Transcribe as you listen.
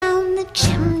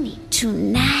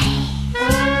tonight.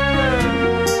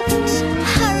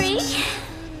 Hurry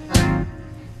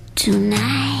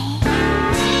tonight.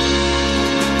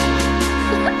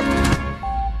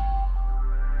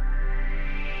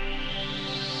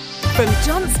 From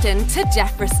Johnston to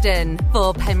Jeffreyston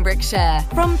for Pembrokeshire.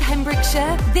 From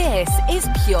Pembrokeshire, this is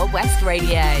Pure West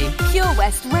Radio. Pure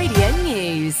West Radio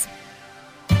News.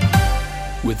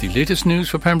 With the latest news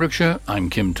for Pembrokeshire,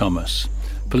 I'm Kim Thomas.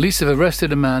 Police have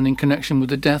arrested a man in connection with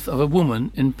the death of a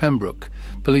woman in Pembroke.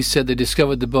 Police said they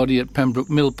discovered the body at Pembroke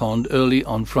Mill Pond early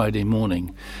on Friday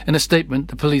morning. In a statement,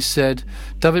 the police said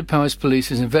Dyfed-Powys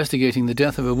Police is investigating the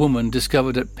death of a woman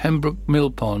discovered at Pembroke Mill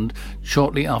Pond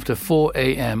shortly after 4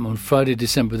 a.m. on Friday,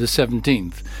 December the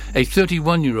 17th. A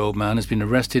 31-year-old man has been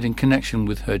arrested in connection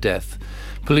with her death.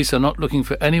 Police are not looking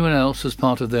for anyone else as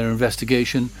part of their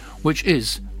investigation, which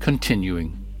is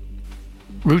continuing.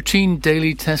 Routine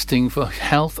daily testing for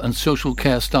health and social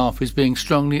care staff is being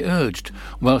strongly urged.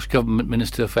 Welsh Government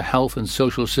Minister for Health and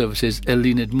Social Services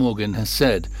Eluned Morgan has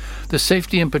said, "The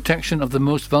safety and protection of the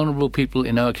most vulnerable people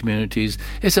in our communities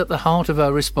is at the heart of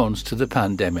our response to the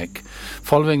pandemic.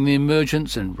 Following the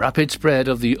emergence and rapid spread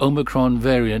of the Omicron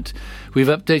variant, we've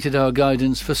updated our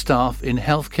guidance for staff in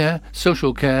healthcare,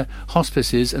 social care,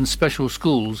 hospices and special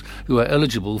schools who are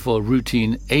eligible for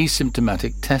routine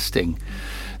asymptomatic testing.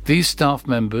 These staff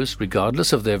members,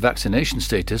 regardless of their vaccination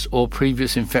status or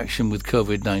previous infection with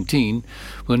COVID-19,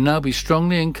 will now be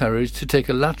strongly encouraged to take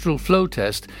a lateral flow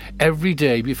test every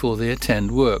day before they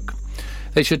attend work.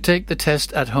 They should take the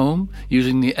test at home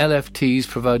using the LFTs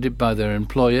provided by their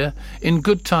employer in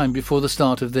good time before the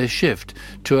start of their shift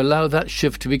to allow that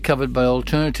shift to be covered by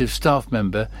alternative staff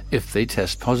member if they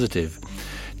test positive.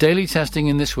 Daily testing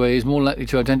in this way is more likely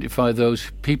to identify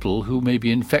those people who may be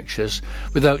infectious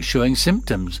without showing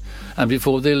symptoms and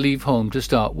before they leave home to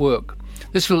start work.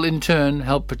 This will in turn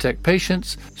help protect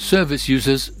patients, service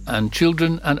users and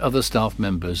children and other staff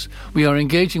members. We are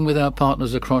engaging with our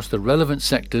partners across the relevant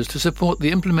sectors to support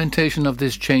the implementation of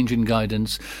this change in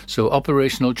guidance so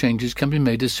operational changes can be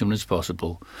made as soon as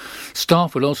possible.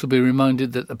 Staff will also be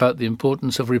reminded about the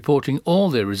importance of reporting all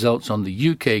their results on the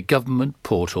UK Government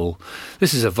portal.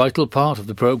 This is a vital part of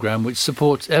the programme which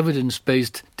supports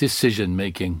evidence-based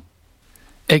decision-making.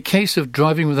 A case of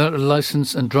driving without a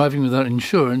licence and driving without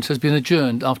insurance has been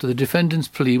adjourned after the defendant's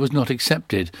plea was not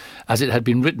accepted, as it had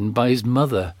been written by his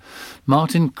mother.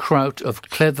 Martin Kraut of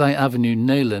Cleddau Avenue,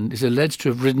 Neyland, is alleged to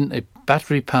have ridden a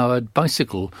battery-powered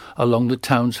bicycle along the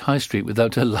town's high street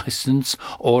without a licence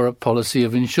or a policy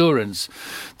of insurance.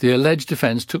 The alleged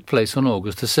offence took place on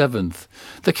August the 7th.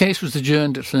 The case was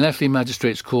adjourned at Llanelli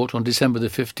Magistrates Court on December the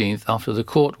 15th after the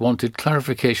court wanted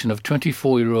clarification of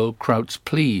 24-year-old Kraut's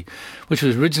plea, which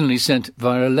was originally sent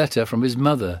via a letter from his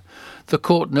mother. The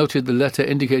court noted the letter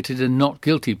indicated a not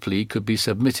guilty plea could be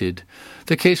submitted.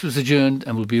 The case was adjourned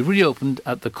and will be reopened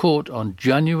at the court on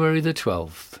January the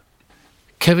 12th.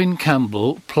 Kevin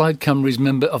Campbell, Plaid Cymru's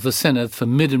member of the Senedd for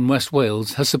Mid and West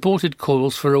Wales, has supported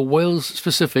calls for a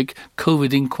Wales-specific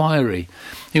COVID inquiry.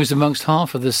 He was amongst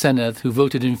half of the Senedd who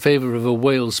voted in favour of a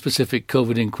Wales-specific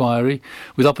COVID inquiry,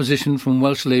 with opposition from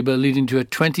Welsh Labour leading to a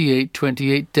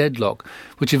 28-28 deadlock,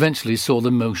 which eventually saw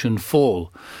the motion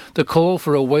fall. The call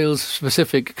for a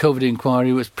Wales-specific COVID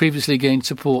inquiry was previously gained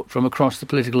support from across the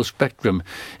political spectrum,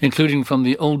 including from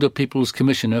the Older People's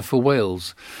Commissioner for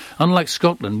Wales. Unlike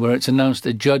Scotland, where it's announced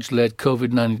a judge-led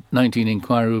COVID-19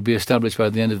 inquiry will be established by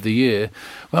the end of the year,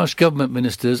 Welsh Government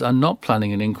ministers are not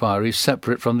planning an inquiry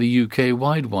separate from the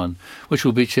UK-wide one, which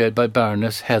will be chaired by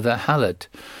Baroness Heather Hallett.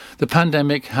 The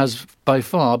pandemic has by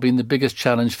far been the biggest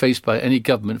challenge faced by any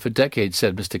government for decades,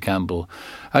 said Mr Campbell.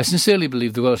 I sincerely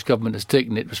believe the Welsh Government has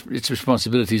taken its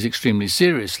responsibilities extremely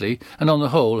seriously and on the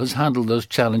whole has handled those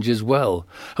challenges well.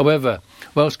 However,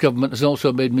 Welsh Government has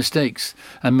also made mistakes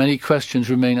and many questions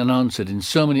remain unanswered in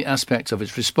so many aspects of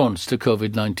its response to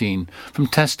COVID-19, from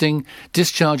testing,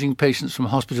 discharging patients from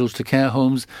hospitals to care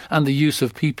homes and the use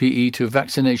of PPE to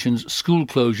vaccinations, school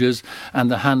closures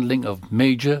and the handling of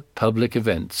major public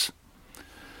events.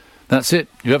 That's it.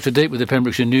 You're up to date with the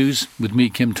Pembrokeshire News with me,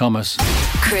 Kim Thomas.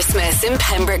 Christmas in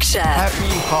Pembrokeshire. Happy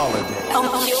holiday.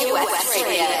 On Pure West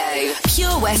Radio.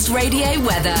 Pure West Radio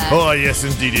weather. Oh, yes,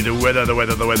 indeed. The weather.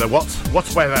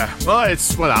 What weather? Oh,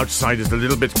 it's, well, outside it's a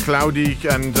little bit cloudy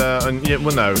and yeah,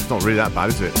 well, no, it's not really that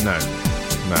bad, is it? No,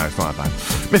 it's not that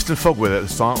bad. Mist and fog with it to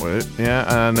start with,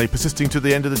 yeah, and they persisting to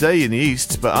the end of the day in the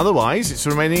east, but otherwise it's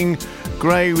remaining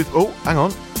grey with, oh, hang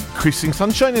on, increasing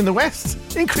sunshine in the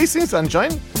west. Increasing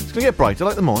sunshine. It's going to get brighter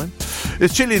like the morning.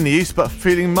 It's chilly in the east, but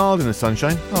feeling mild in the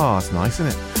sunshine. Oh, that's nice, isn't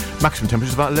it? Maximum temperature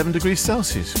is about 11 degrees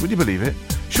Celsius. Would you believe it?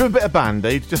 Should we have a bit of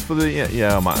Band-Aid just for the...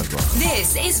 Yeah, I might as well.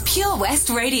 This is Pure West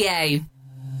Radio.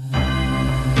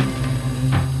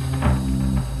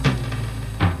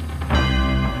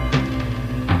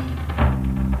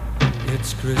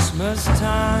 It's Christmas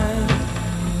time.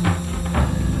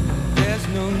 There's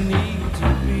no need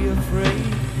to be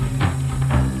afraid.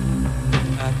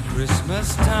 At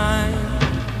Christmas time,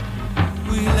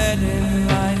 we let in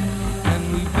light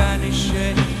and we banish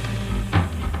shade.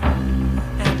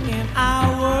 And in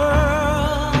our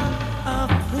world of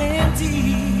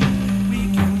plenty,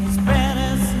 we can spread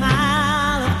a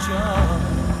smile of joy.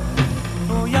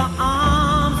 Throw your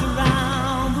arms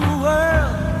around the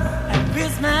world at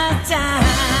Christmas time.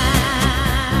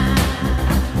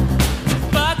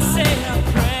 But say a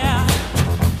prayer,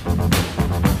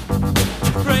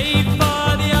 pray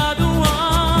for the other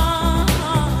ones.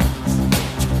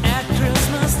 At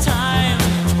Christmas time,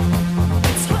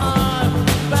 it's hard,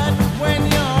 but when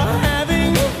you're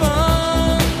having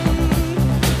fun,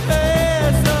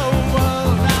 there's no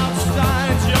world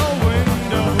outside your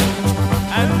window,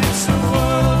 and it's a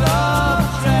world of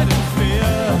dread and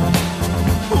fear,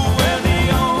 where the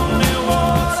only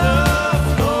water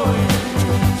flowing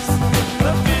is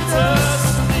the bitter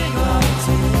sting of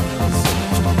tears,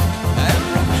 and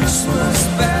the Christmas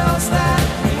bells that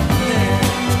ring there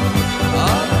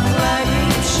are the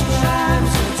clanging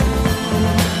chimes of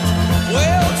doom.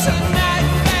 Well, tonight,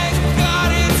 thank God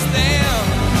it's them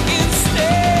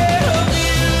instead of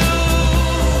you.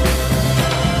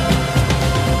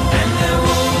 And there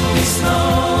won't be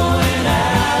snow in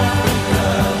Africa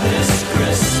this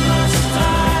Christmas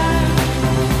time.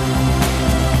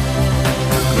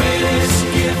 The greatest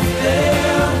gift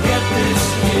they'll get this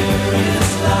year is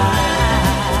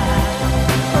life.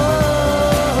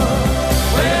 Oh,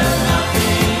 where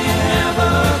nothing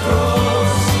ever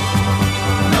grows,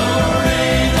 no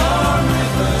rain or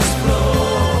rivers flow.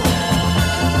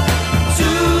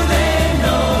 Do they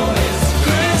know it's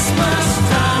Christmas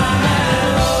time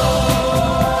at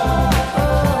all?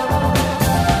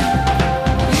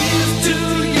 Here's to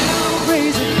you,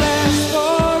 raise a glass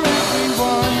for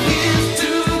everyone. Here's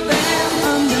to them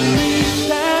underneath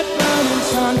that burning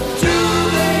sun. Do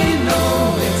they know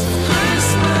it's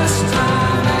Christmas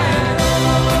time at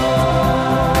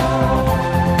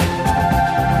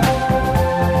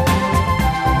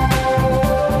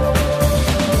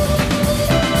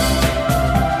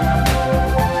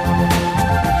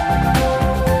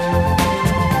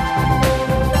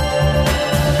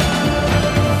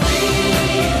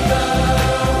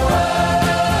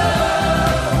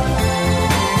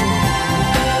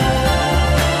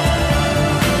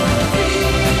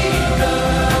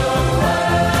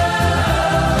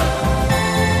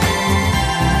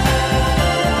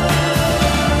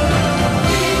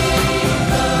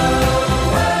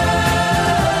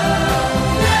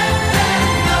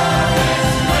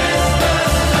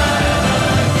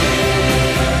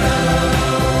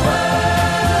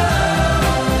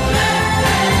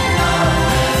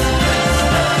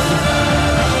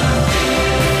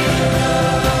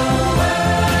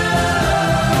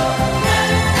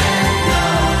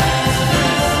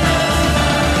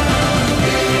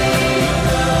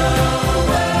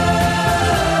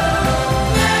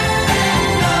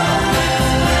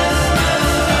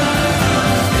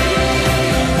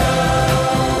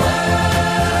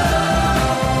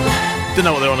Don't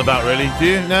know what they're on about, really. Do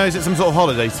you? No, is it some sort of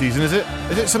holiday season, is it?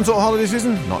 Is it some sort of holiday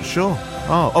season? Not sure.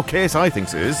 Oh, KSI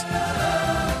thinks it is.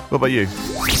 What about you?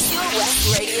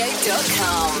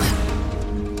 PureWestRadio.com.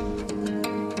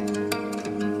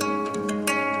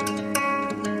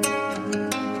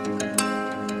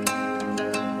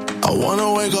 I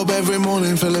wanna wake up every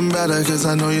morning feeling better, cause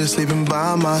I know you're sleeping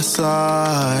by my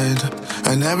side.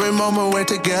 And every moment we're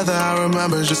together, I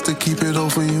remember just to keep it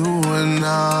all for you and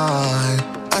I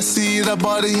see that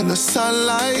body in the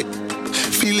sunlight,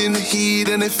 feeling the heat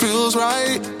and it feels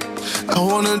right. I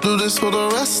wanna do this for the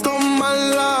rest of my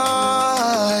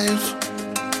life.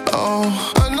 Oh,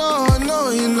 I know,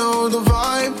 you know the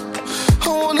vibe. I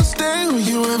wanna stay with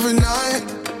you every night.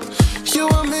 You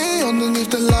and me underneath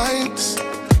the lights.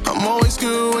 I'm always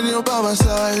good when you're by my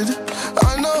side.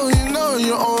 I know, you know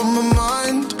you're on my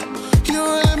mind. You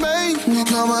really make me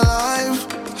come alive.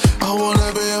 I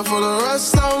wanna be here for the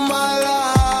rest of my life.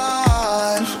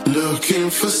 Looking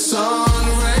for sun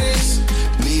rays,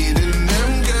 needing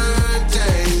them good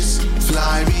days.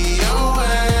 Fly me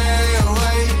away,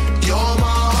 away. You're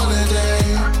my holiday.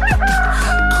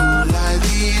 Cool like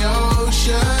the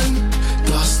ocean,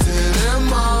 lost in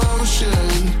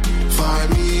emotion. Find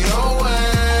me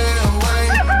away, away.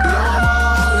 You're my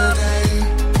holiday.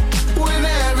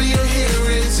 Whenever you're here,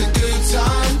 it's a good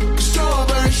time.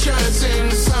 Strawberry shirts in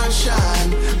the sun.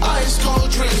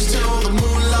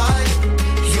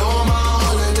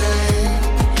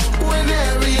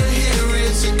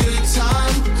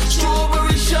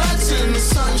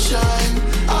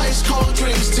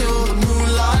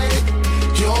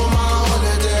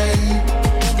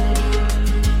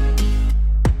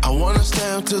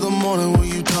 till the morning when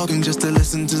you talking just to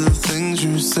listen to the things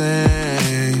you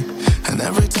say. And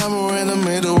every time we're in the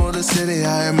middle of the city,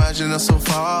 I imagine us so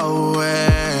far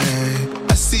away.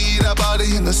 I see that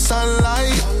body in the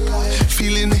sunlight,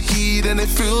 feeling the heat and it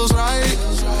feels right.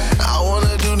 I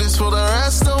wanna do this for the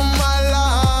rest of my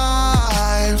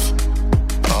life.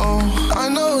 Oh, I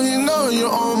know you're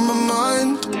on my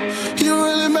mind. You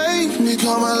really make me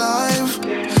come alive.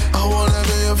 I wanna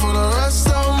be here for the rest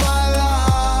of my life.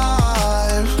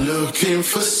 Looking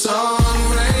for sun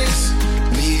rays,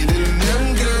 needing them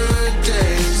good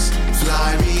days.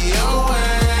 Fly me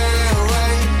away,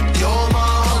 away. You're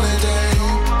my holiday.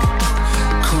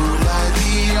 Cool like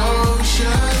the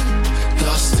ocean,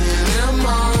 lost in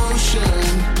emotion.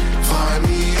 Find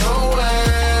me away,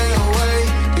 away.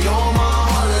 You're my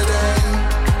holiday.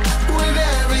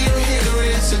 Whenever you're here,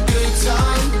 it's a good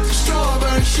time.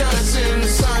 Strawberry shirts in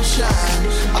the sunshine,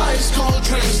 ice cold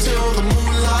drinks till the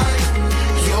moonlight.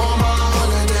 You're my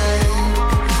holiday.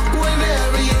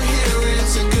 Whenever you're here,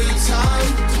 it's a good time.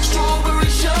 Strawberry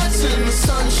shirts in the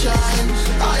sunshine,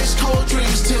 ice cold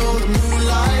drinks till the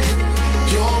moonlight.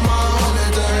 You're my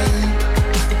holiday.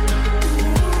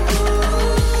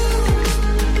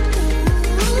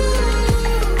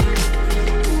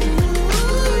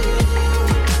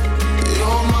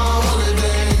 You're my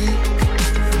holiday.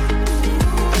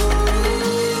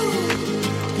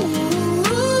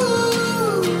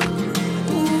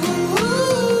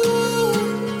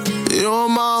 You're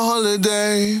my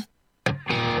holiday.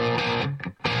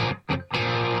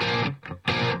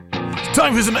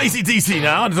 Time for some AC/DC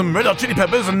now, and some Red Hot Chili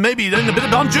Peppers, and maybe then a bit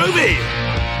of Bon Jovi.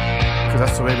 Because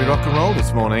that's the way we rock and roll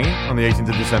this morning on the 18th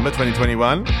of December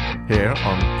 2021, here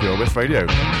on Pure West Radio.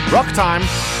 Rock time.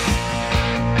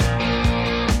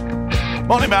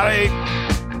 Morning, Barry.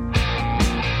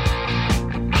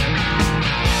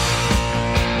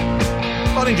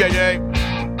 Morning, JJ.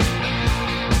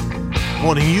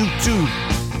 Morning, you too.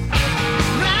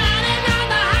 Riding on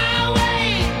the highway,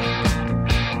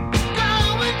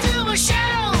 going to a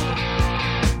show,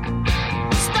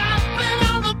 stopping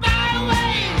on the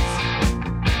byways,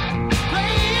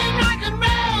 playing rock and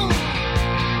roll,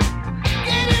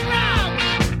 getting robbed,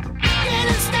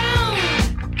 getting stoned,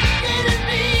 getting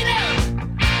beat up,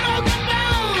 broken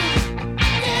bones,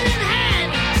 getting had,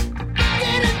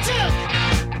 getting took.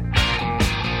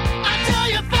 I tell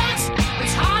you folks,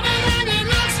 it's harder than it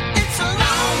looks. It's a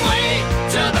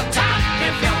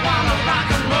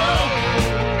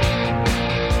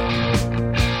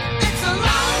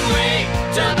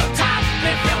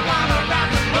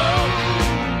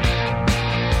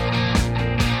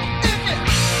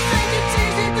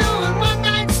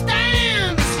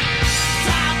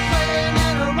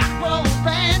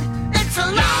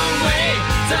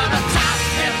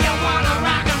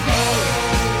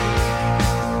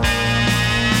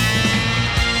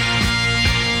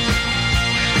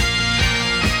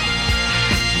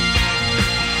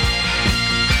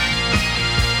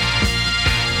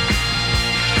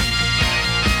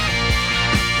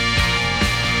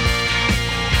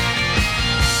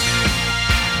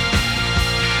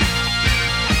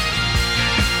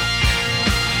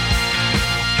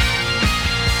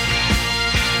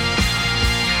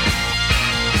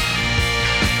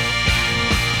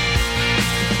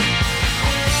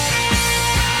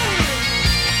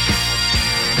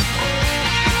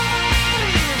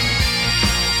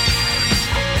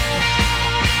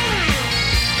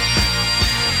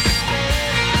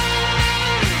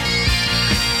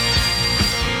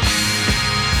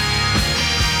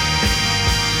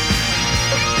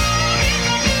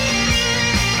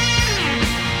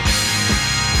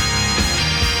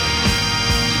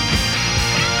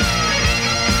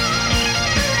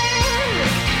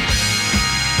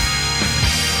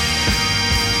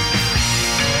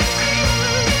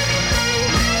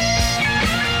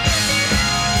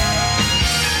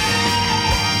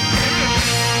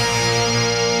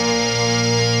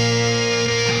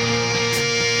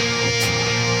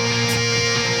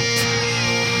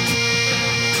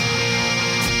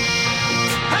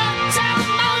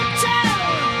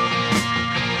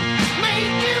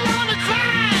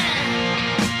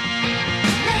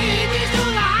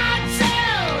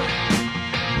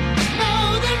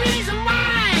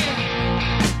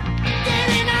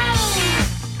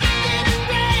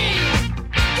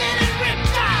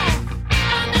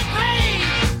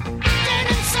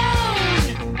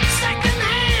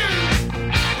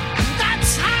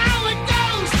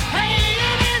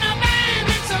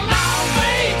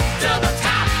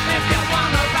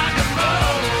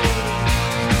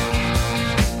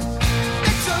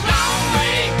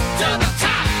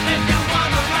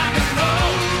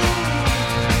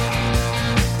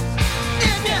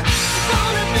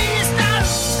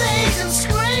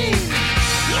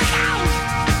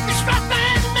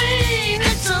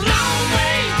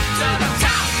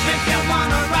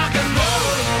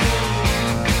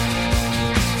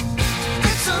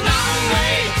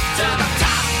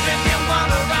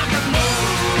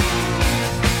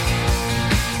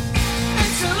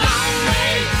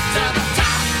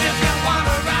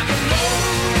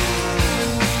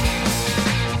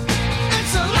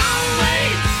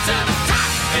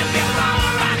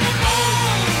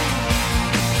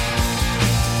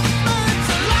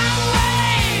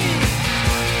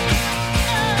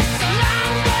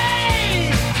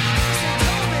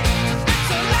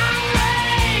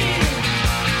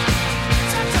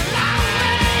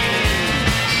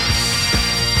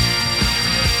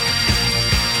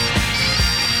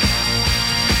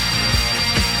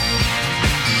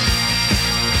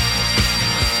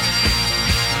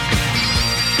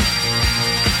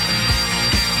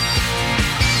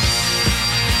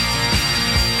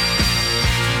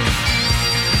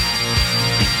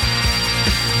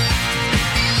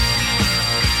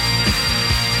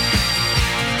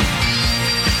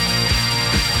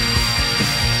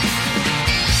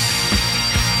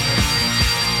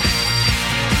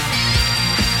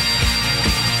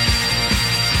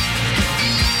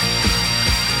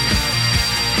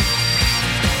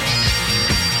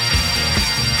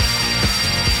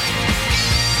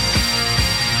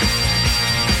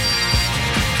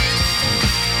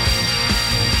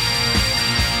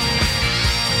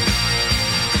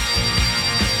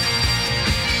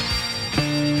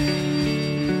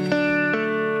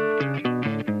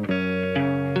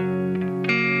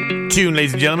Tune,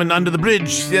 ladies and gentlemen, Under the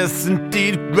Bridge. Yes,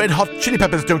 indeed. Red Hot Chili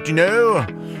Peppers, don't you know?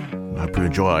 I hope you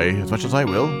enjoy as much as I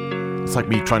will. It's like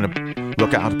me trying to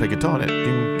work out how to play guitar on it.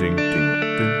 Ding, ding,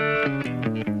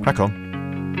 ding, ding. Crack on.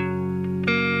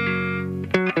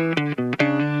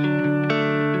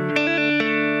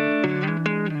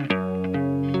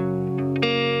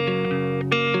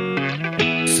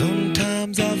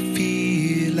 Sometimes I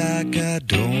feel like I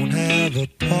don't have a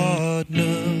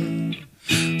partner.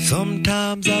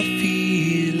 Sometimes I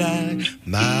feel like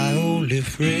my only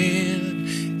friend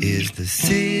is the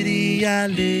city I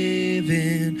live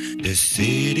in, the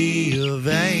city of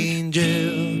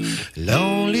angel.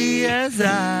 Lonely as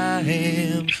I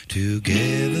am,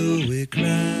 together we cry.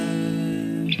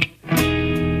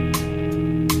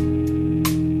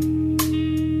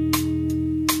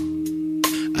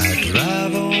 I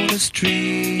drive on the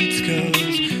streets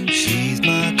 'cause she's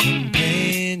my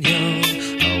companion.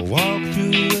 I walk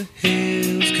through the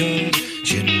hills 'cause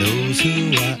she knows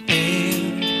who I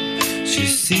am. She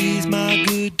sees my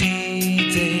good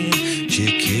deeds and she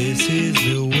kisses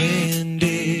me when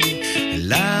day.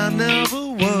 And I never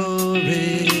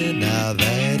worry, now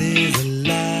that is a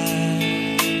lie.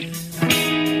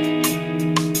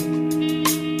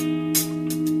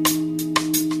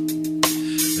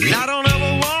 I don't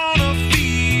ever wanna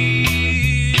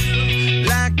feel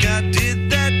like I did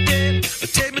that day.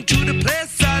 Take me to the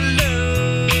place I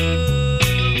love.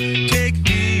 Take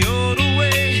me all the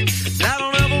way. I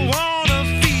don't ever wanna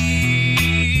feel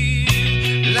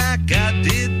like I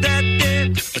did that day.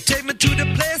 Take me to the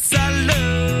place I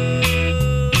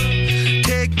love.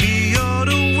 Take me all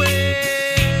the way.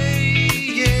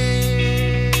 Yeah,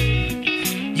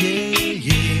 yeah,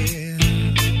 yeah.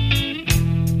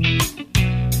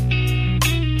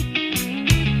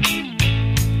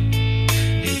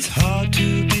 It's hard to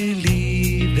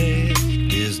believe that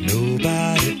there's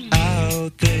nobody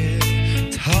out there.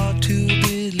 It's hard to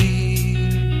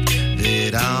believe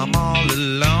that I'm all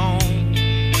alone.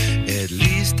 At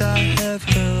least I have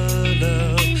her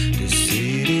love. The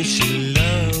city, she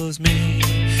loves me.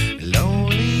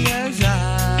 Lonely as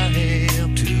I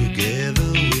am,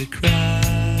 together we cry.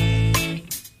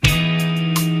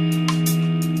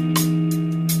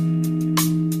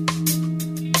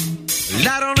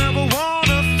 I don't ever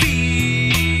wanna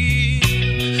feel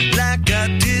like I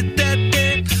did that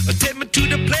day. Take me to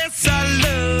the place I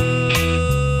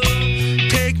love.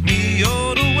 Take me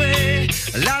all the way.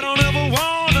 I don't ever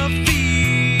wanna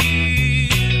feel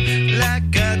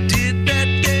like I did that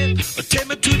day. Take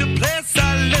me to the place I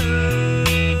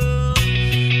love.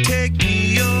 Take me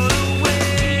all the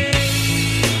way.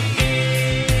 Yeah,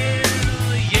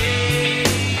 yeah,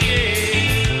 yeah.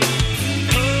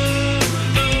 Oh,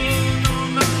 no, no,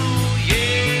 no,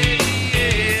 yeah,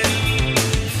 yeah.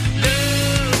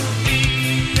 Love me,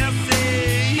 I say,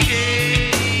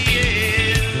 yeah,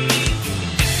 yeah.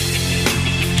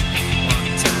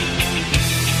 One time.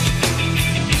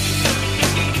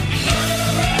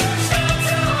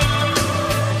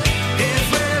 It's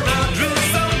where I drew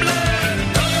some blood.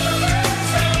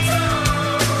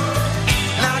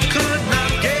 I could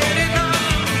not get enough.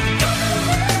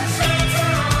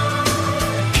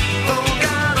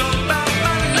 Forgot about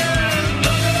my love.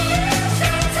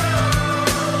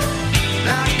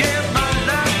 I gave my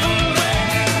life away.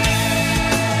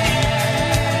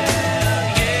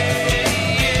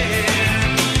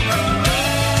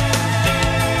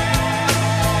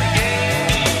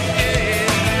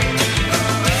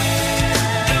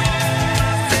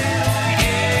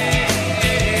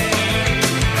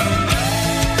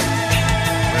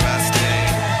 Where I stay.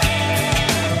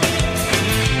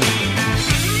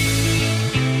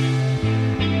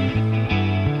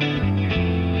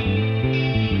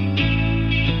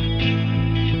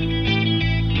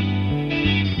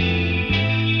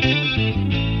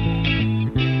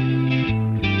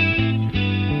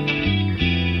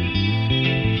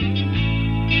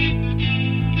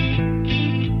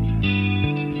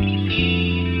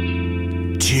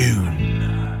 Tune.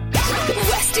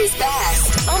 West is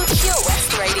best on Pure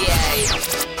West Radio.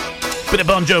 Bit of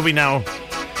Bon Jovi now.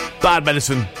 Bad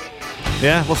Medicine.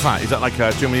 Yeah, what's that? Is that like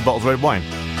too many bottles of red wine?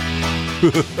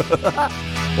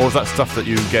 Or is that stuff that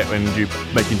you get when you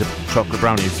make into chocolate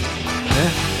brownies?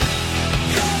 Yeah.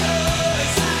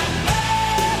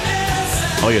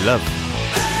 Oh, you love.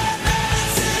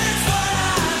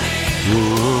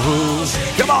 Ooh.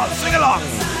 Come on, sing along.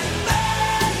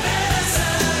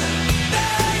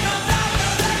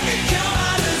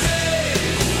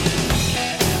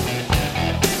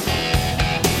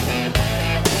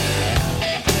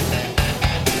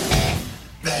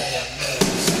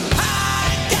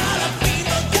 I got a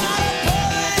fever, got a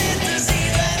poison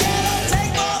disease, and it'll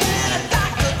take more than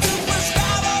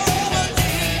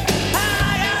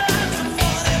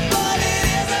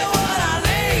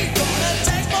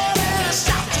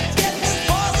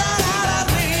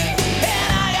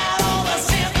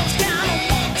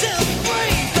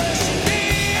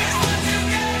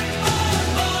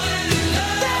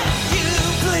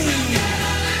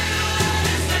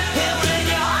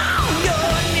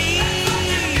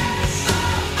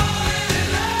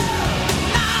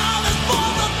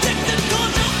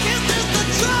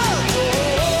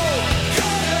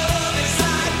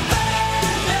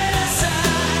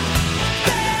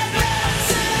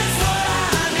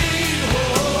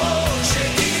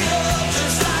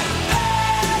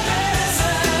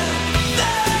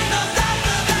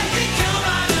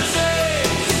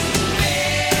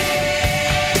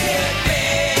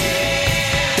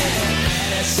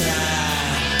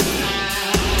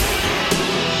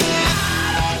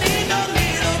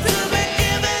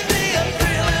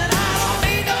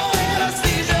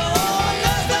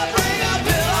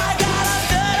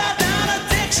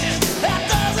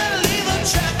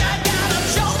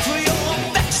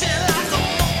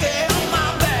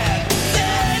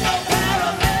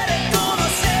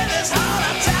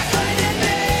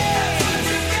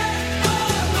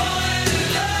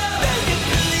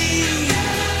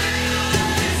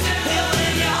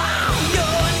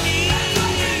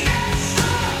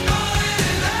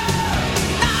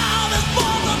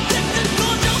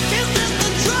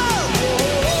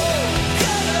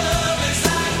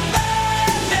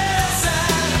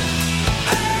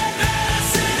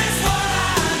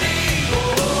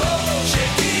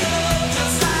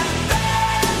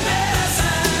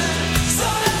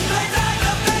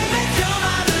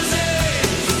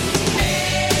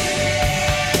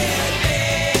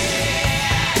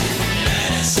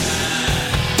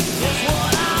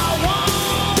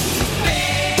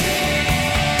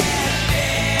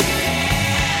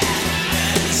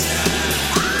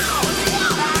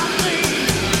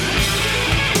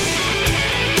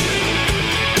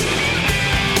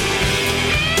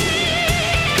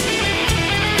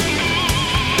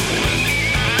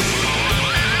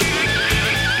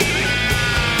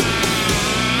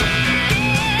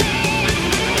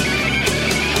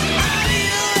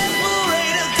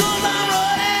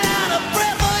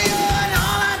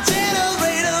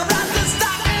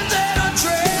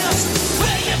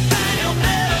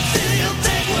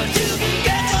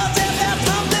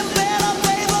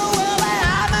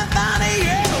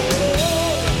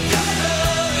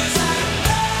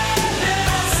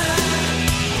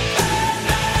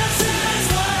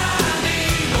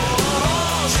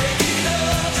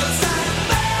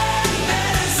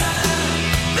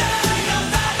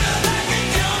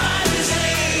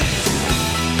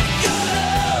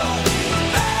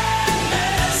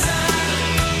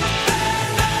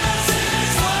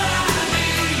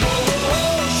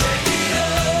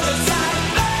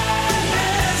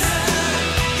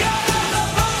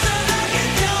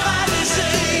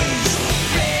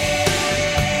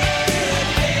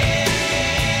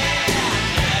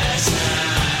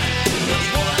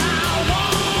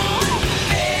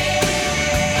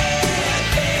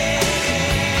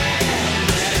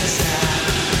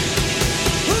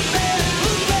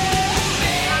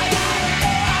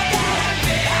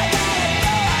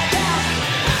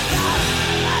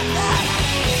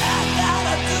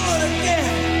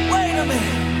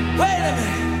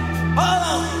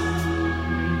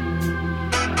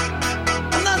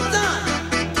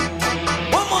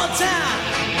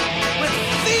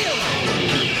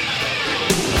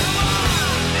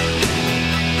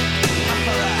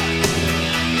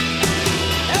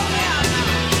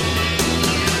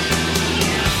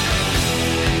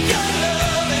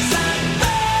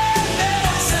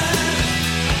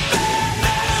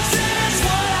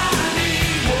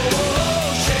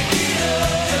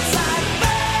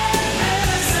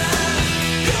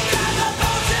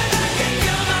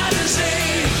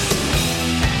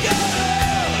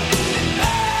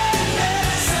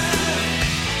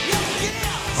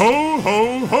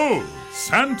ho, ho!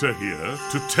 Santa here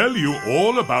to tell you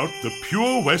all about the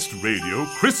Pure West Radio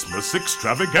Christmas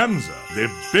Extravaganza, their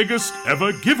biggest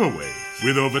ever giveaway,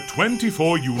 with over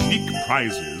 24 unique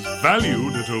prizes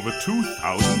valued at over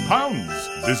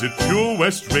 £2,000. Visit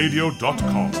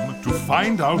purewestradio.com to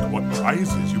find out what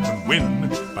prizes you can win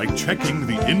by checking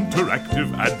the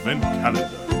interactive Advent calendar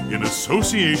in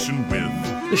association with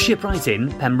the Shipwright Inn,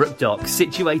 Pembroke Dock,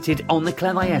 situated on the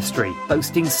Cleddau Estuary,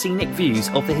 boasting scenic views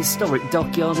of the historic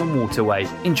dockyard and waterway.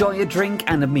 Enjoy a drink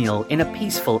and a meal in a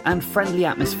peaceful and friendly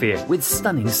atmosphere with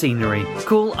stunning scenery.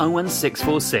 Call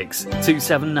 01646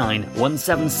 279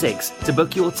 176 to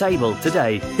book your table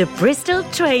today. The Bristol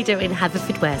Trader in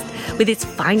Haverfordwest, with its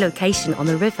fine location on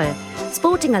the river,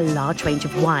 sporting a large range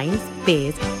of wines,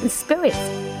 beers and spirits.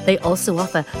 They also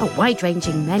offer a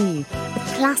wide-ranging menu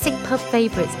with classic pub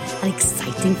favourites and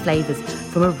exciting flavours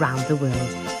from around the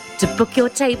world. To book your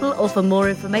table or for more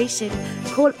information,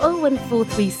 call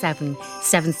 01437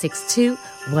 762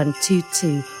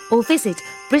 122 or visit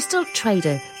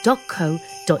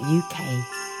bristoltrader.co.uk.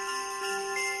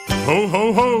 Ho,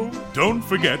 ho, ho! Don't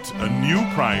forget, a new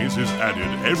prize is added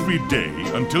every day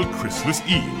until Christmas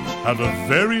Eve. Have a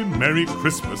very Merry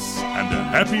Christmas and a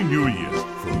Happy New Year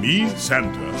from me,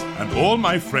 Santa, and all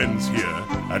my friends here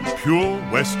at Pure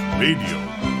West Radio.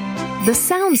 The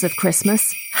sounds of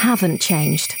Christmas haven't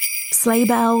changed. Sleigh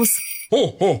bells,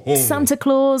 Ho, ho, ho! Santa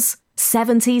Claus,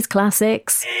 70s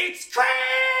classics. It's Christmas!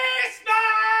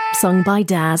 Sung by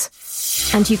Dad.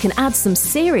 And you can add some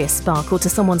serious sparkle to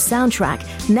someone's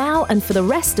soundtrack now and for the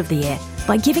rest of the year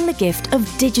by giving the gift of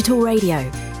digital radio.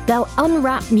 They'll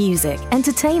unwrap music,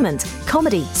 entertainment,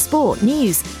 comedy, sport,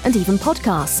 news, and even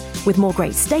podcasts with more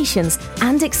great stations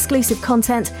and exclusive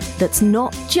content that's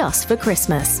not just for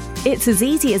Christmas. It's as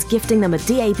easy as gifting them a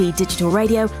DAB digital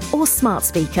radio or smart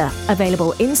speaker,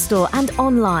 available in-store and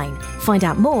online. Find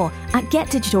out more at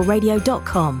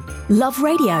getdigitalradio.com. Love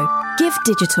radio. Give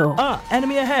digital. Ah,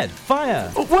 enemy ahead.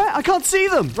 Fire. Oh, where? I can't see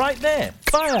them. Right there.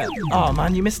 Fire. Oh,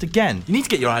 man, you missed again. You need to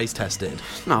get your eyes tested.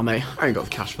 Nah, mate, I ain't got the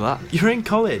cash for that. You're in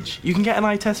college. You can get an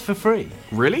eye test for free.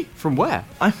 Really? From where?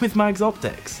 I'm with Mags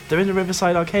Optics. They're in the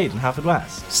Riverside Arcade in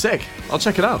Haverfordwest. Sick. I'll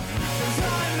check it out.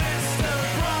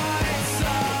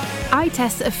 Eye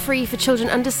tests are free for children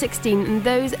under 16 and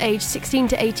those aged 16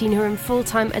 to 18 who are in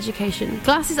full-time education.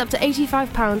 Glasses up to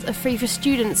 £85 are free for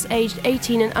students aged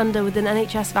 18 and under with an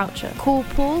NHS voucher. Call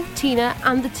Paul, Tina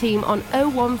and the team on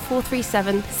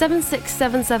 01437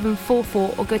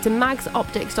 767744 or go to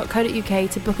magsoptics.co.uk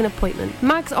to book an appointment.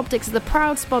 Mags Optics are the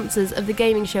proud sponsors of the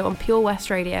gaming show on Pure West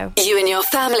Radio. You and your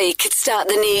family could start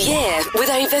the new year with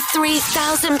over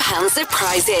 £3,000 of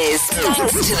prizes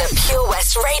thanks to the Pure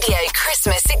West Radio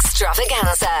Christmas Extravaganza.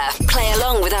 Play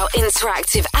along with our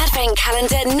interactive advent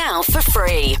calendar now for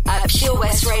free at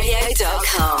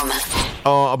purewestradio.com.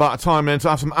 Oh, about a time then to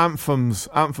have some anthems.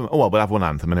 Oh, well, we'll have one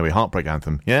anthem anyway, Heartbreak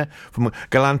Anthem, yeah? From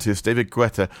Galantis, David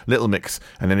Guetta, Little Mix,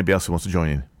 and anybody else who wants to join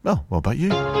in. Well, what about you?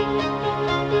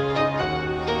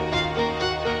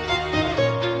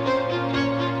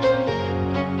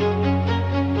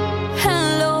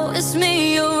 Hello, it's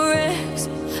me, your ex.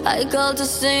 I called to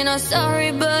say not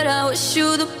sorry, but I wish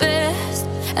you the best.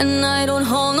 And I don't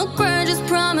hold no grudges,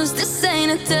 promise this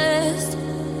ain't a test.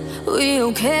 We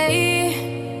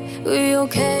okay, we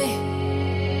okay.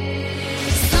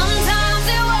 Sometimes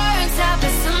it works out,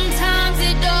 but sometimes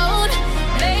it don't.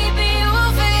 Maybe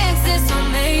we'll fix this, or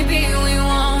maybe we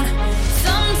won't.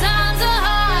 Sometimes a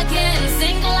heart can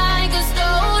sink like a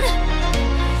stone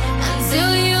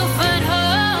until you find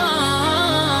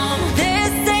home.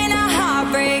 This ain't a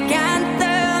heartbreak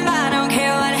anthem. I don't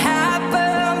care what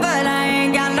happened, but I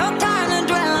ain't got no time to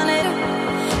dwell on it.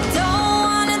 Don't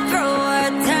wanna throw a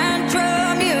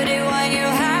tantrum. You did what you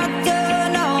had to.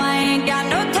 No, I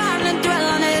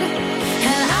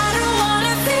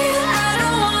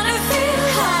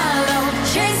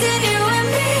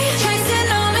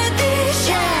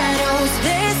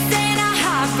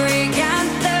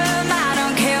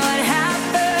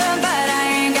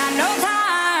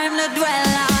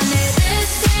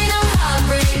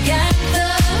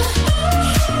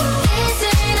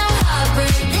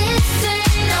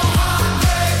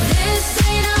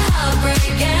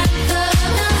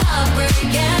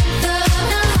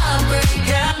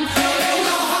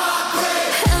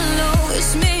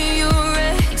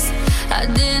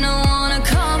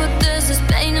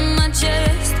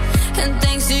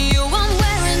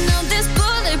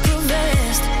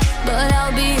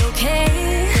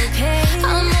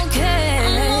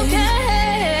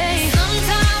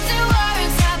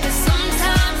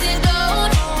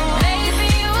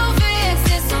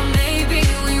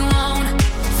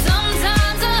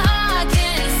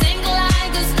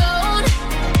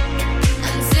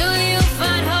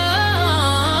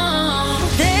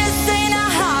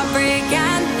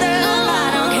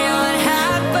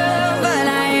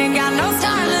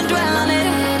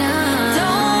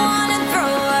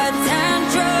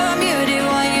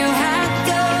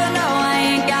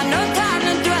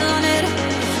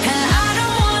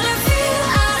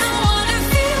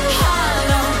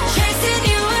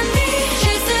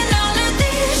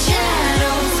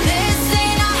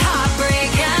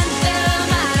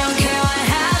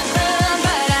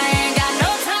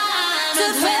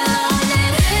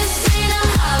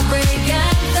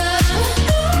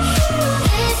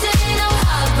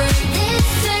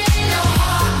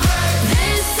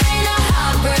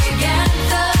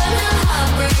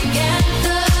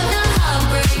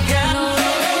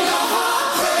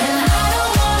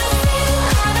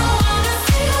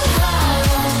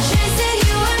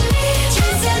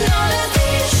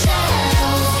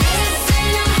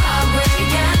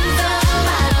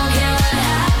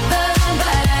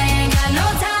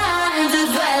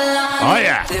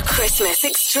Radio Christmas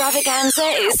extravaganza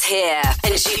is here,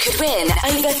 and you could win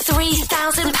over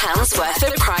 £3,000 worth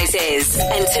of prizes.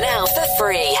 Enter now for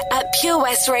free at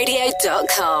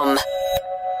purewestradio.com.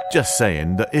 Just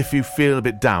saying that if you feel a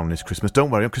bit down this Christmas, don't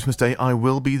worry, on Christmas Day I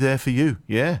will be there for you.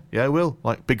 Yeah, I will.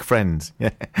 Like big friends.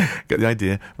 Yeah, get the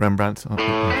idea, Rembrandt.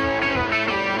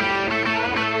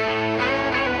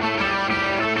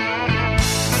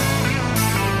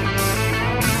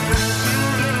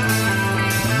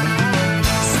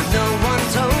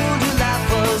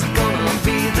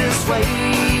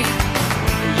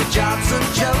 Job's a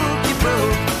joke, you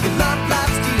broke, your love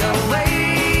life's the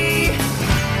away.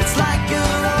 It's like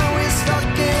you're always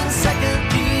stuck in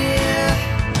second gear,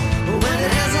 when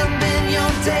it hasn't been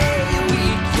your day, your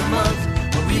week, your month,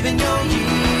 or even your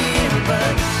year.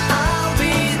 But I'll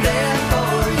be there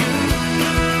for you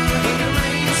when the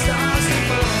rain starts to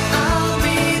fall. I'll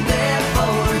be there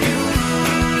for you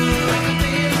like I've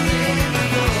been there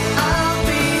before. I'll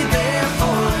be there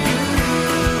for you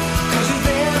 'cause you're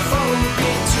there for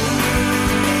me too.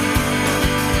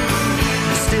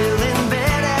 Still in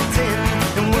bed at 10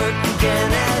 and work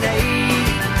again at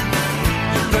 8.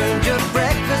 You burned your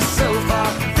breakfast so far,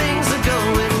 things are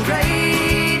going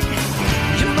great.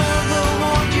 Your mother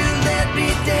warned you there'd be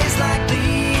days like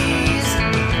these,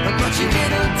 but she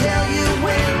didn't tell you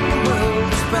when the world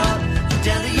was brought you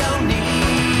down to your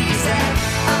knees. And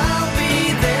I'll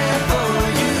be there for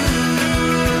you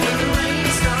when the rain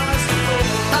starts to fall.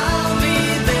 I'll be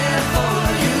there for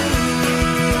you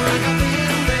like I've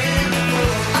been there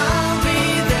before. I'll be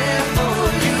there for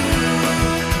you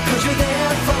 'cause you're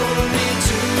there for me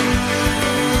too.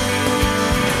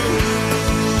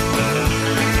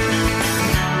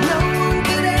 No one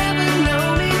could ever know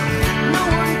me, no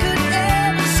one could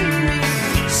ever see me.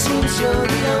 Seems you're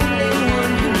the only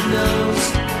one who knows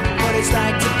what it's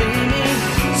like to be me.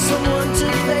 Someone to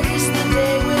face the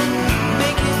day with,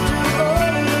 make it through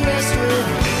all the rest with.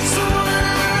 Someone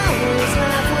I always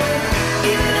laugh with,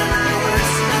 even at my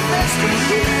worst and best with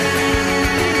you.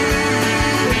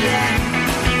 Yeah.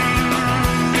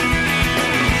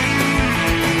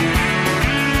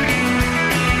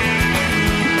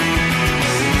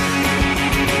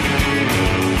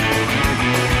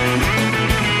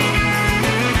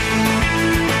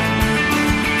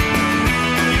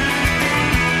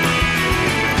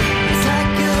 It's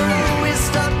like you're always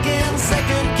stuck in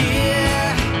second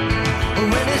gear,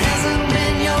 when it hasn't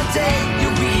been your day,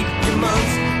 your week, your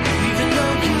month, or even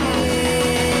your year.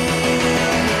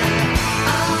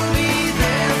 I'll be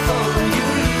there for you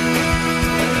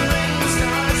when the rain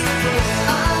starts to fall.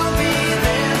 I'll be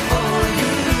there for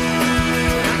you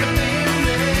like I've been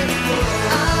there before.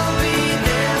 I'll be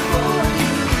there for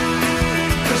you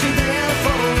 'cause you're there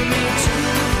for me too.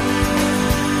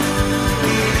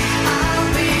 I'll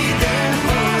be there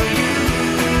for you.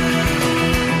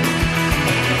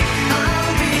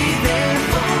 I'll be there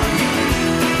for you.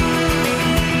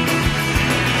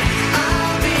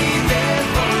 I'll be there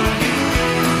for you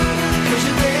 'cause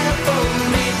you're there for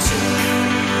me too.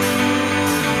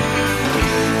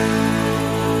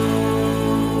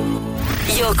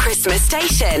 Your Christmas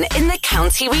station in the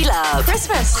county we love.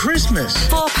 Christmas.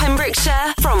 For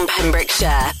Pembrokeshire, from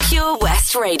Pembrokeshire, Pure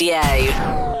West Radio.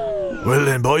 Well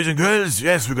then, boys and girls,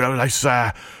 yes, we're going to have a nice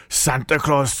Santa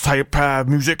Claus type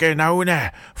music here now,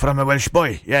 innit? From a Welsh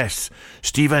boy, yes.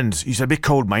 Stevens, he's a bit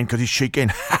cold, mind, because he's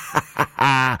shaking.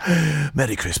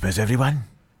 Merry Christmas, everyone.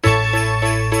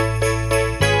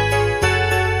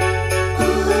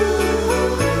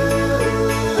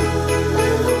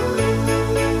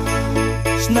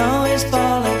 Snow is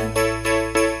falling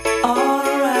all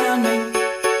around me.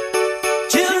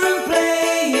 Children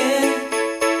playing,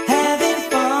 having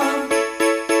fun.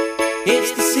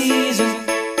 It's the season,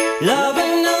 love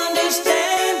and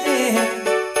understanding.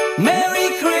 Merry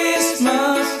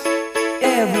Christmas,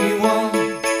 everyone.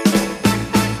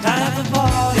 Time for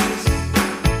parties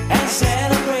and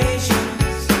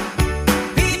celebrations.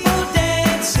 People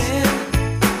dancing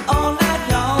all night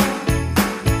long.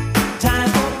 Time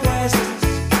for presents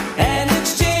and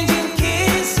exchanging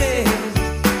kisses.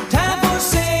 Time for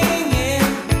singing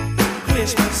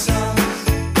Christmas songs.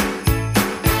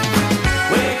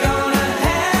 We're gonna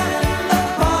have a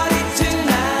party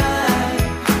tonight.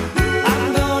 I'm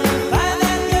gonna find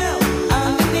that girl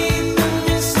underneath the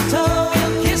mistletoe.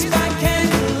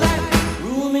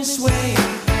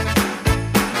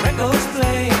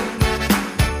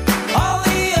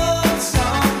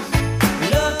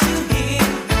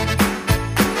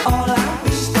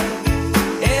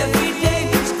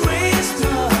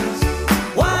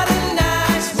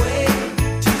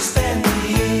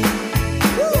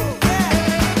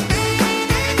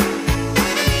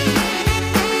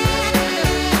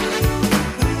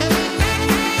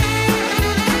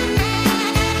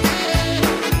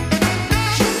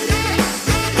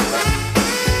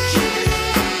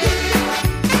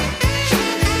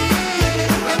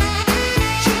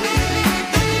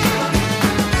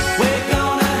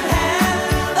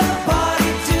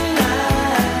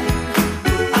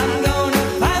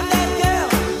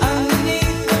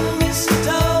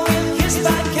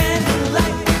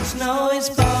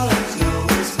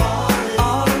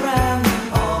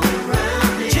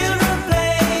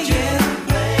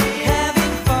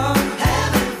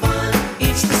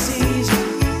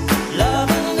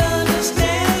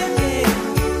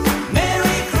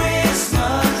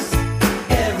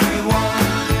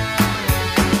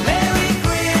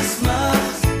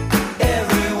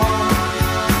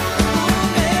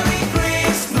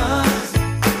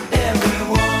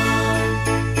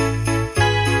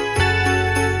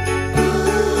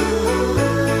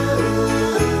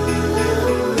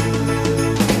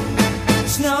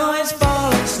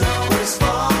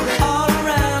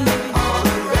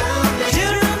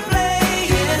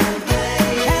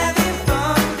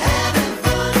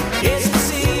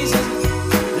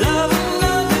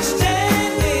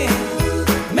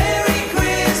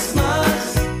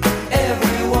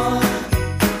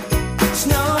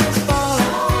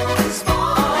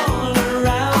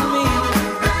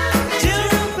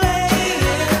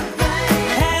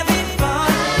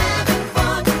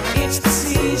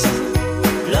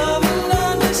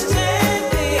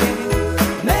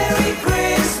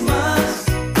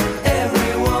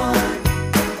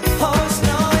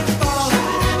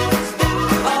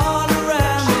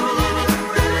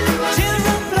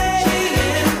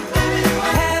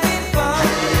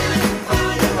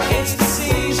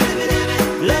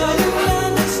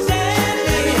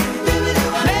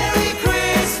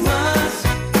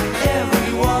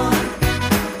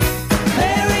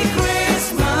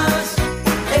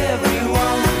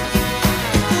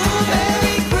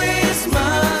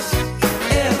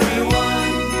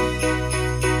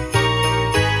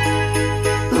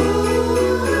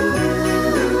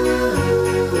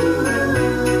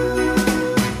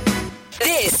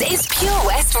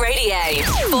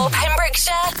 For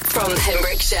Pembrokeshire, from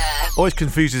Pembrokeshire. Always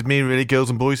confuses me, really, girls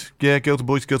and boys. Yeah, girls and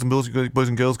boys, girls and boys, boys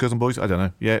and girls, girls and boys. I don't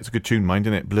know. Yeah, it's a good tune, mind,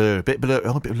 isn't it? Blur. A bit blur.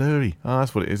 Oh, a bit blurry. Oh,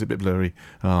 that's what it is, a bit blurry.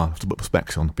 Oh, I have to put my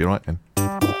specs on. Be right then.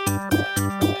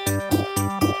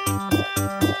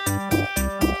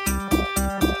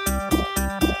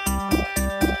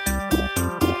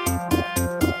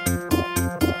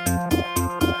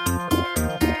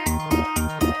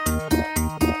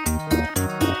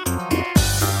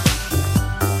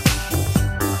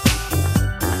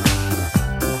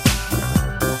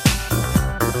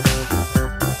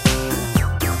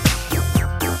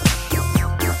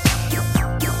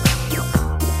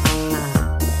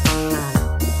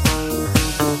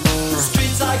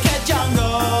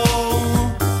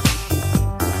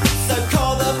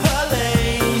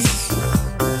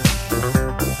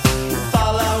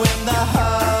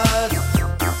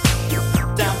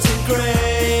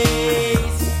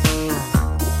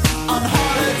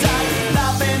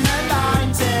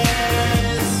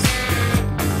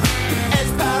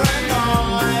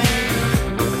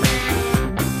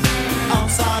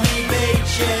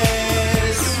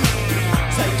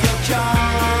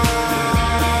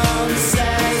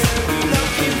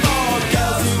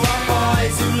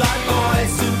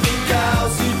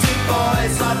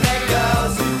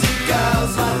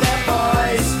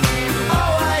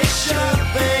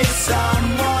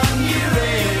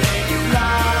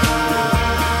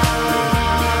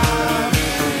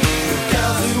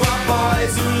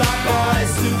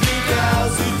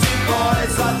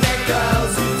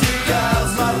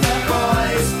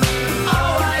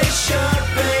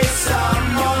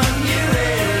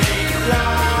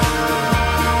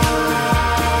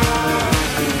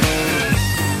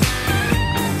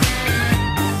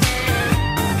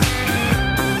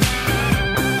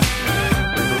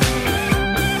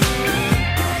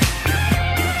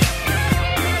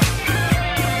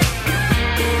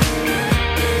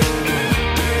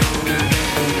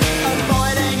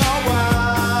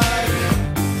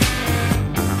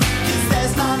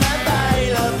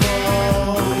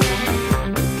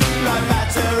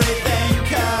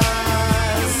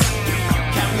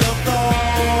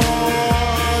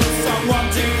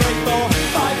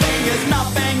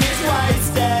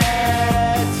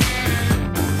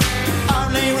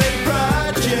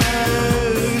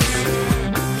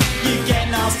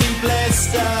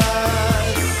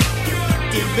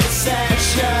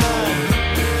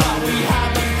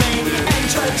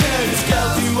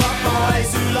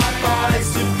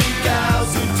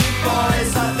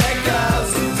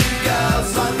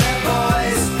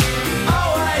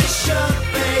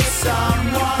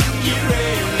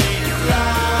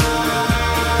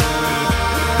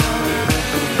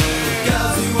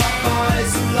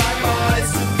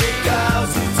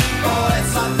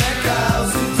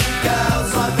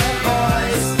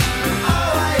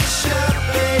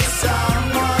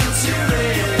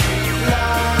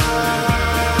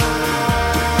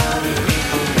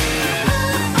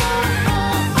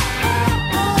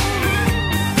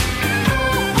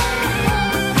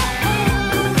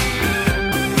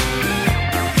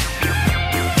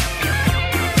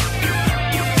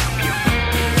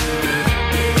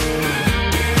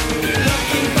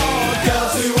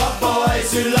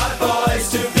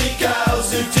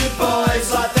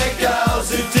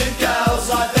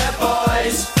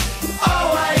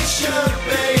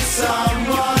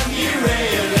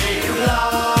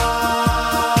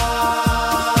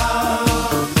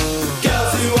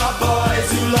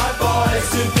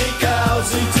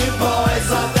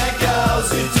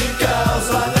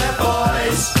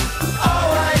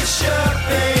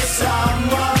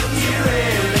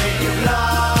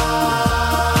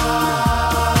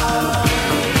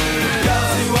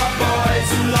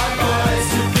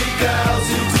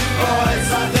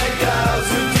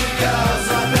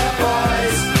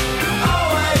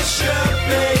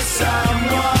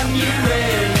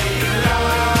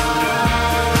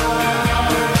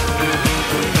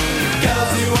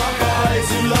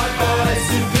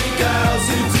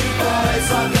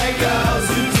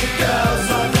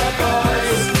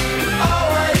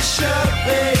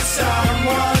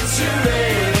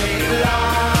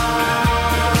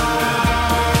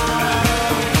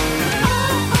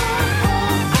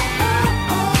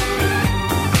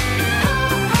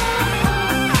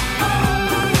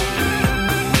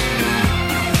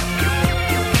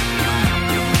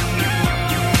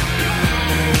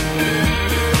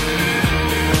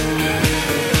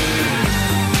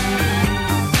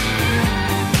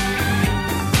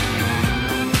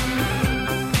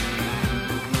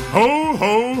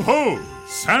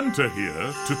 Santa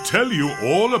here to tell you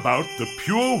all about the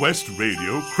Pure West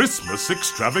Radio Christmas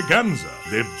Extravaganza,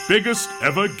 their biggest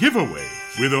ever giveaway,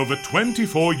 with over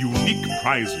 24 unique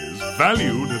prizes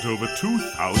valued at over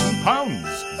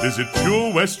 £2,000. Visit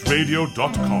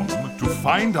purewestradio.com to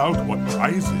find out what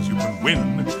prizes you can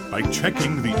win by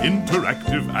checking the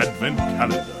interactive Advent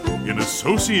calendar in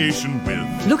association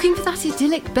with... Looking for that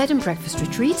idyllic bed and breakfast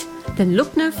retreat? Then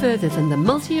look no further than the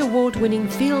multi-award-winning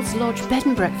Fields Lodge Bed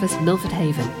and Breakfast, Milford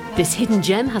Haven. This hidden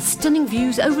gem has stunning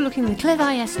views overlooking the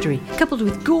Cleddau Estuary, coupled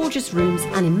with gorgeous rooms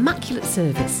and immaculate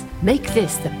service. Make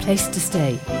this the place to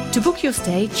stay. To book your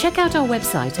stay, check out our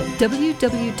website at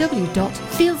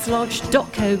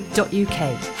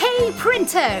www.fieldslodge.co.uk. Hey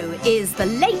Printo is the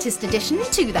latest addition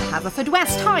to the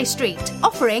Haverfordwest High Street,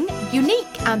 offering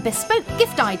unique and bespoke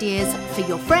gift ideas for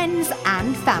your friends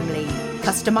and family.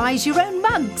 Customise your own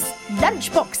mugs,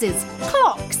 lunch boxes,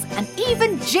 clocks, and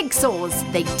even jigsaws.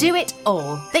 They do it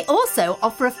all. They also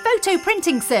offer a photo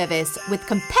printing service with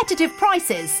competitive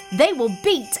prices. They will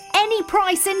beat any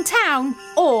price in town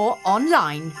or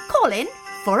online. Call in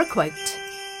for a quote.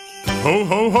 Ho,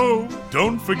 ho, ho!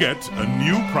 Don't forget, a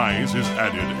new prize is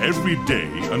added every day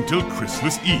until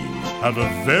Christmas Eve. Have a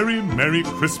very Merry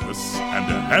Christmas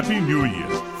and a Happy New Year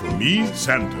from me,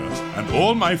 Santa, and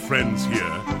all my friends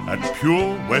here at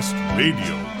Pure West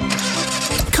Radio.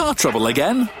 Car trouble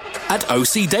again? At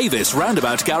OC Davis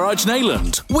Roundabout Garage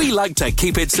Neyland, we like to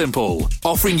keep it simple,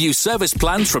 offering you service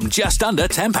plans from just under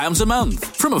 £10 a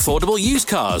month, from affordable used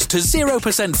cars to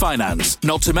 0% finance,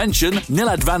 not to mention nil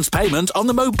advance payment on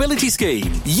the mobility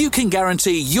scheme. You can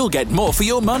guarantee you'll get more for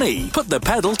your money. Put the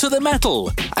pedal to the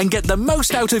metal and get the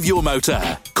most out of your motor.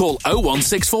 Call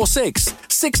 01646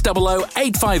 600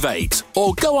 858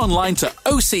 or go online to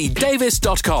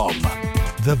ocdavis.com.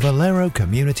 The Valero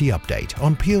Community Update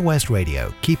on Pure West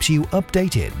Radio keeps you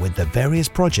updated with the various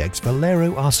projects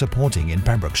Valero are supporting in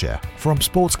Pembrokeshire, from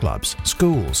sports clubs,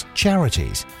 schools,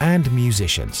 charities and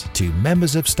musicians to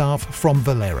members of staff from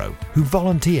Valero who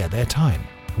volunteer their time.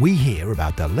 We hear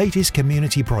about the latest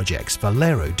community projects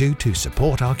Valero do to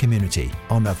support our community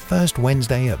on the first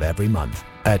Wednesday of every month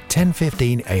at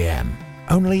 10:15 a.m.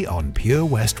 only on Pure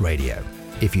West Radio.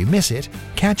 If you miss it,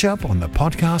 catch up on the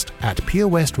podcast at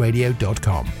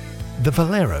purewestradio.com. The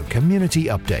Valero Community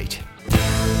Update.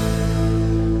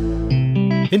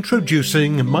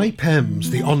 Introducing MyPems,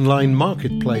 the online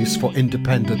marketplace for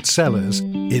independent sellers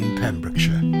in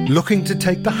Pembrokeshire. Looking to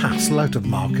take the hassle out of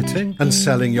marketing and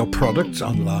selling your products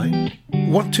online?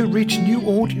 Want to reach new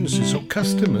audiences or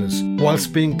customers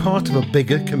whilst being part of a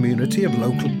bigger community of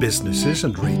local businesses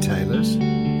and retailers?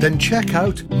 Then check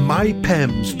out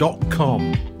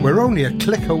mypems.com. We're only a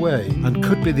click away and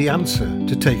could be the answer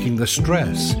to taking the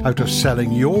stress out of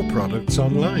selling your products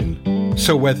online.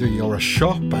 So whether you're a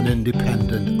shop, an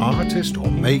independent artist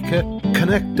or maker,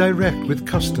 connect direct with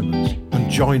customers and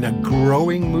join a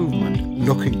growing movement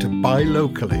looking to buy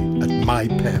locally at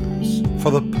MyPems.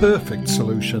 For the perfect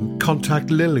solution,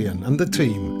 contact Lillian and the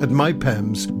team at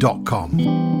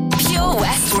mypems.com. Pure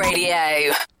West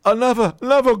Radio.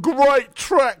 Another great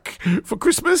track for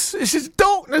Christmas. This is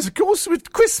Darkness, of course,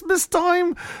 with Christmas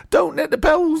time. Don't let the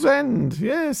bells end.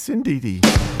 Yes, indeedy.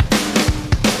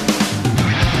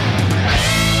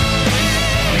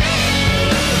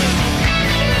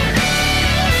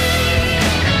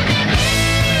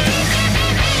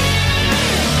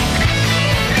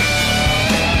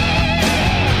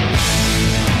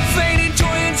 Faded joy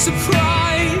and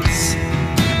surprise,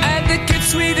 and the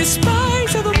gifts we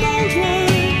despise are the mold one.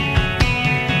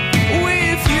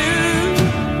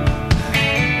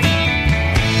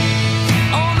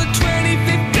 On the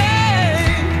 25th day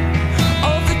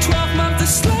of the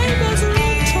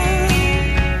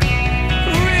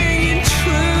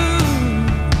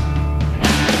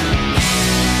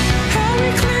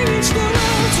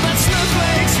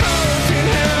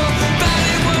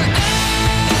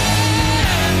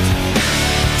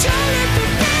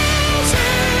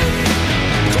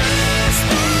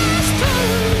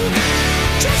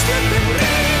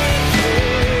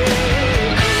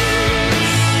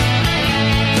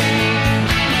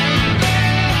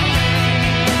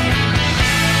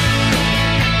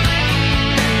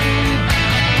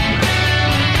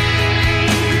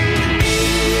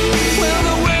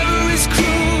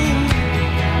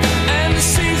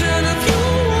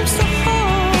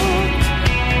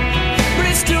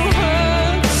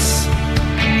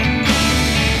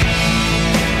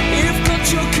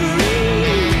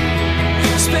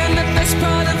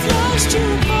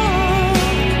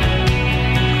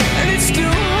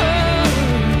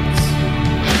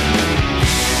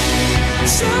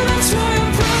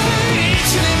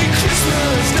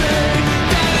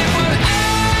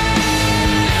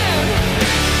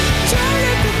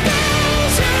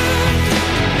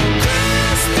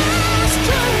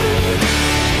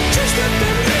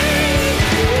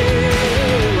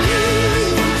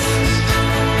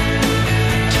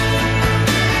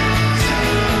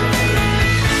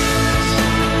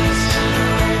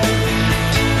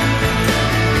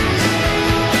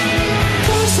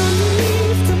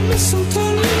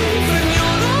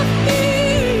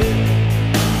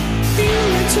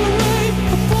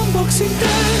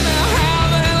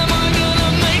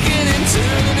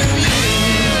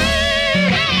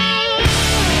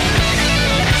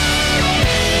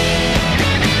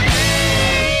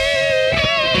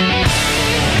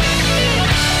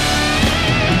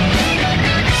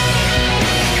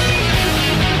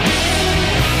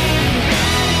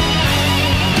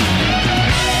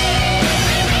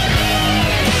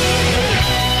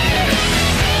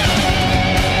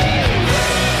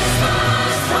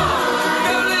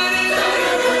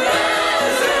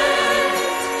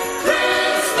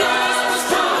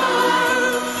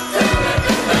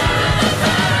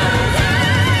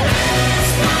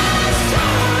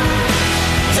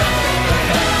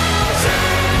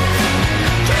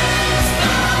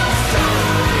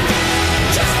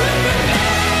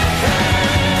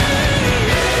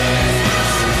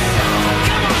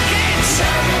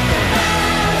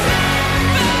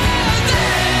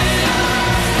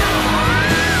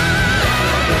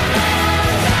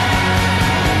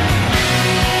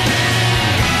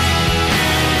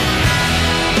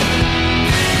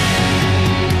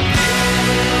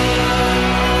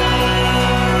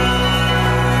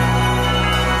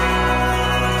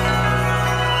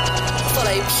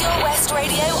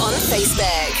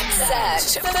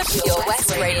for Pure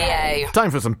West Radio.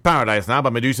 Time for some Paradise now by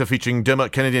Medusa featuring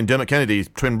Dermot Kennedy and Dermot Kennedy's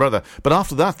twin brother. But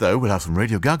after that, though, we'll have some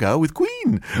Radio Gaga with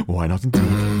Queen. Why not indeed?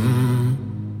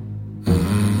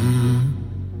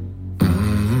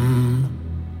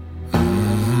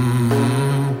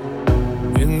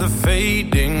 In the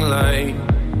fading light,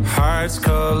 hearts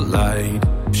collide,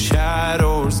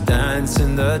 shadows dance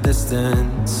in the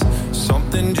distance.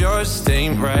 Something just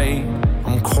ain't right,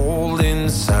 I'm cold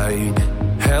inside.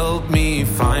 Help me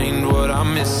find what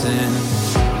I'm missing.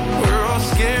 We're all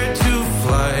scared to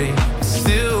fly,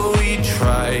 still we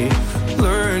try.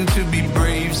 Learn to be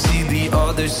brave, see the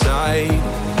other side.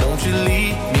 Won't you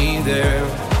lead me there?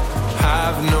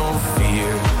 Have no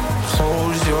fear.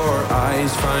 Close your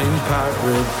eyes, find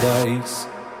paradise.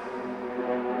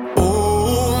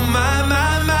 Oh my,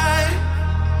 my,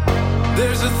 my.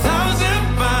 There's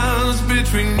 1,000 miles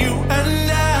between you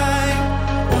and I.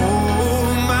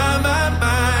 Oh my, my,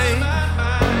 my.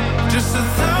 Just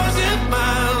 1,000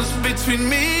 miles between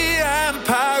me and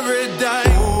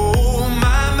paradise. Oh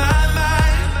my, my, my.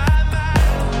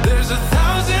 There's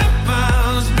 1,000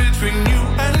 miles between you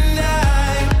and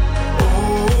I.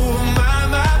 Oh my,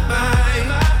 my, my.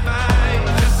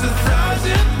 Just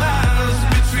 1,000 miles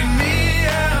between me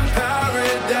and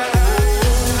paradise.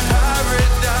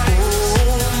 Paradise.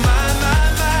 Oh my, my,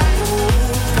 my.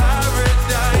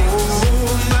 Paradise.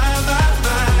 Oh my, my,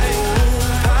 my.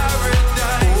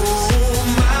 Paradise. Oh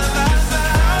my, my,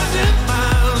 1,000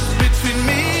 miles between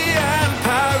me and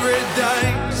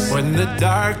paradise. When the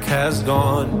dark has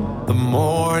gone, the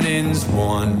morning's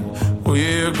won.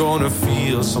 We're gonna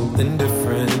feel something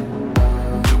different.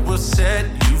 It will set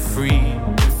you free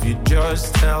if you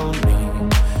just tell me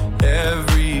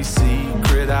every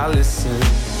secret I listen.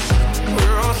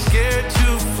 We're all scared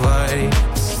to fly,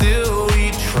 still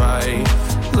we try.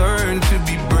 Learn to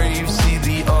be brave, see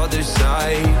the other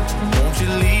side. Won't you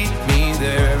lead me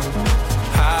there?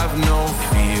 Have no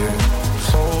fear.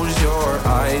 Close your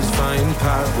eyes, find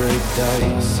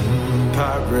paradise.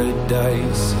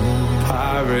 Paradise,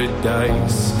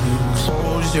 paradise.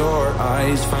 Close your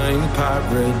eyes, find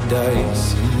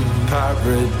paradise.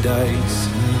 Paradise,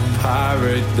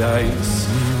 paradise.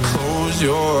 Close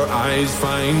your eyes,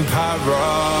 find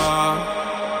paradise.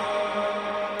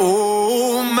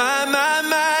 Oh my, my,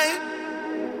 my.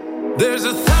 There's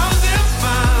 1,000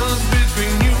 miles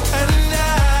between you and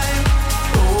I.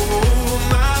 Oh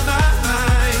my, my,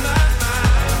 my.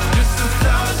 Just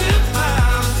 1,000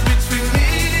 miles between me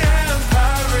and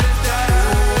paradise.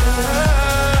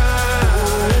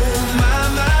 Oh my,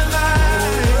 my, my.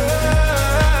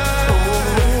 Oh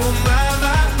my,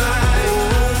 my, my.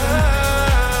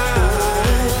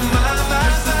 Oh my, my.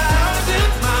 1,000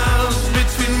 miles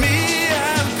between me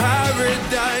and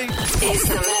paradise. It's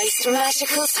the most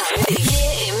magical time of the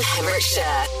year in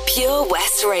Pembrokeshire. Pure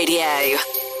West Radio.